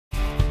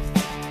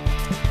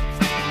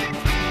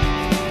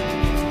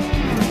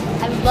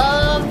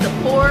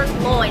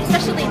loin,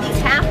 especially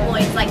these half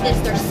loins like this.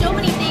 There's so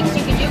many things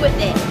you can do with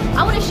it.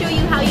 I want to show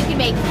you how you can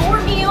make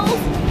 4 meals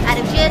out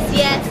of just,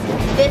 yes,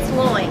 this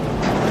loin.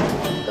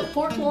 The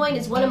pork loin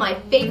is one of my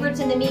favorites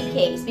in the meat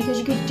case because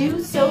you can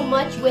do so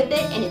much with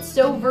it and it's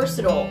so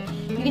versatile.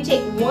 You can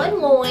take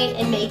 1 loin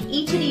and make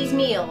each of these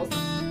meals.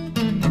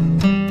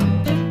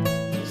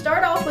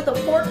 Start off with a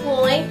pork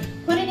loin,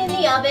 put it in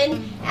the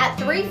oven at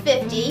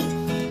 350,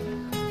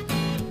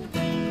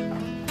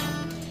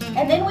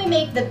 and then we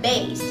make the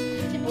base.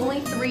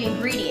 Only 3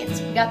 ingredients.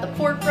 We got the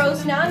pork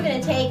roast. Now I'm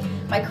going to take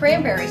my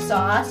cranberry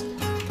sauce,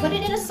 put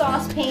it in a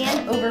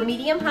saucepan over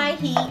medium-high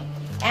heat,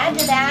 add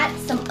to that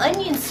some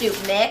onion soup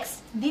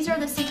mix. These are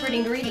the secret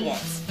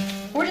ingredients.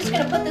 We're just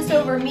going to put this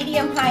over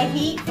medium-high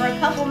heat for a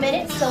couple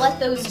minutes to let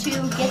those two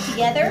get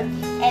together,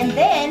 and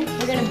then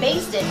we're going to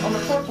baste it on the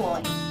pork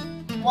loin.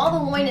 While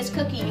the loin is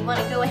cooking, you want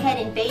to go ahead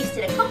and baste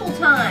it a couple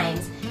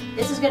times.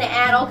 This is going to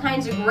add all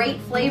kinds of great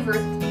flavor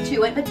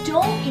to it, but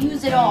don't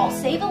use it all.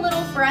 Save a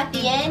little for at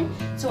the end,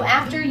 so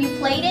after you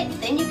plate it,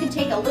 then you can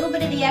take a little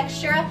bit of the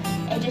extra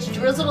and just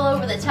drizzle it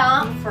over the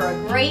top for a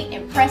great,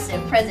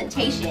 impressive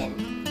presentation.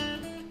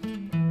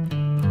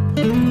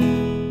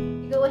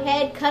 Go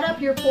ahead, cut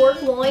up your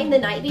pork loin the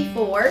night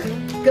before.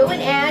 Go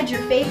and add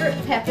your favorite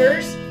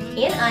peppers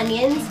and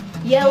onions,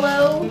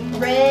 yellow,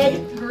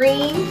 red,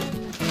 green.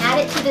 Add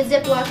it to the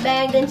Ziploc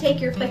bag, then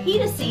take your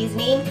fajita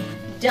seasoning,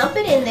 dump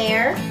it in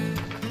there,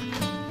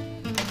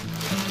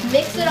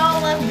 mix it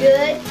all up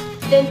good,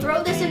 then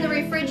throw this in the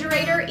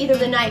refrigerator either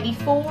the night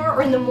before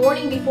or in the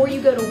morning before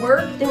you go to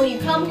work. Then when you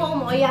come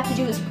home, all you have to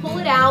do is pull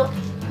it out,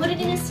 put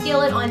it in a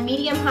skillet on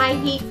medium-high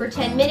heat for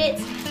 10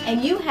 minutes,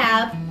 and you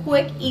have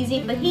quick,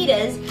 easy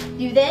fajitas.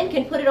 You then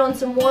can put it on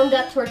some warmed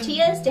up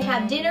tortillas to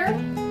have dinner,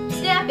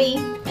 snappy,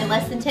 in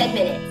less than 10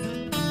 minutes.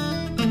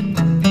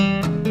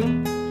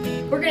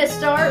 We're going to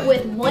start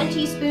with 1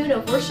 teaspoon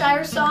of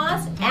Worcestershire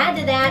sauce. Add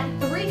to that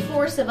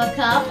 3/4 of a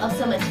cup of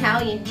some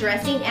Italian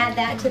dressing. Add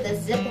that to the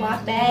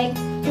Ziploc bag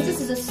because this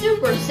is a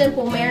super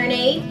simple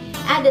marinade.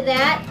 Add to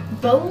that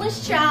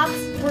boneless chops.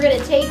 We're going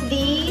to take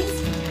these,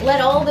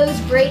 let all those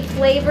great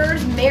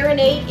flavors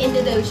marinate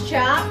into those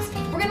chops.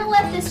 We're going to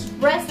let this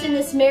rest in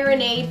this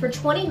marinade for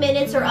 20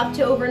 minutes or up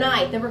to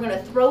overnight. Then we're going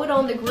to throw it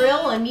on the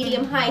grill on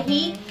medium-high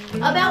heat,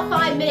 about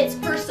 5 minutes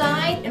per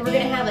side, and we're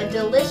going to have a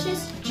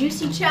delicious,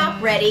 juicy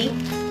chop ready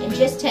in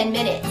just 10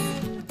 minutes.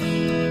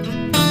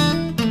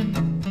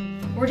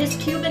 We're just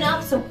cubing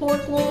up some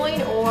pork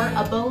loin or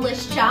a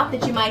boneless chop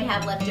that you might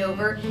have left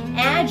over.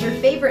 Add your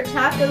favorite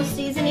taco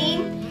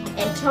seasoning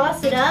and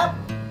toss it up.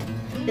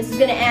 This is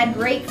going to add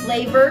great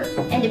flavor,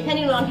 and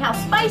depending on how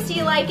spicy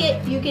you like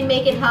it, you can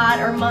make it hot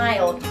or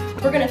mild.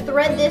 We're going to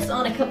thread this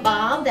on a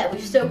kebab that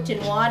we've soaked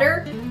in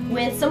water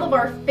with some of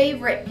our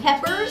favorite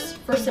peppers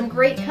for some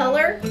great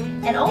color,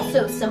 and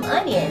also some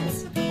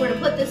onions. We're going to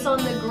put this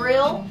on the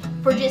grill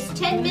for just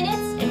 10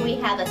 minutes, and we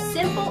have a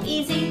simple,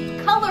 easy,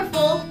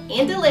 colorful,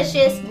 and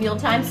delicious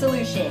mealtime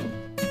solution.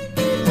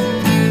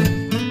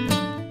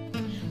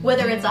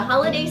 Whether it's a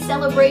holiday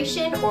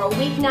celebration or a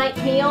weeknight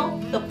meal,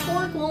 the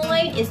pork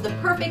loin is the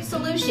perfect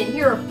solution.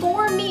 Here are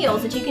 4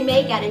 meals that you can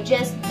make out of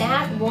just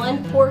that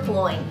 1 pork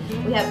loin.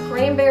 We have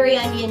cranberry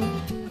onion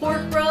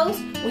pork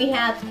roast, we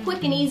have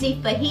quick and easy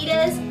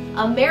fajitas,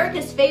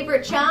 America's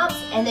favorite chops,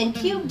 and then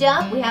cubed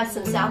up we have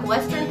some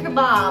Southwestern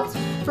Kabobs.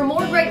 For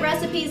more great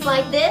recipes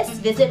like this,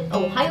 visit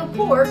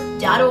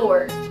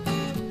ohiopork.org.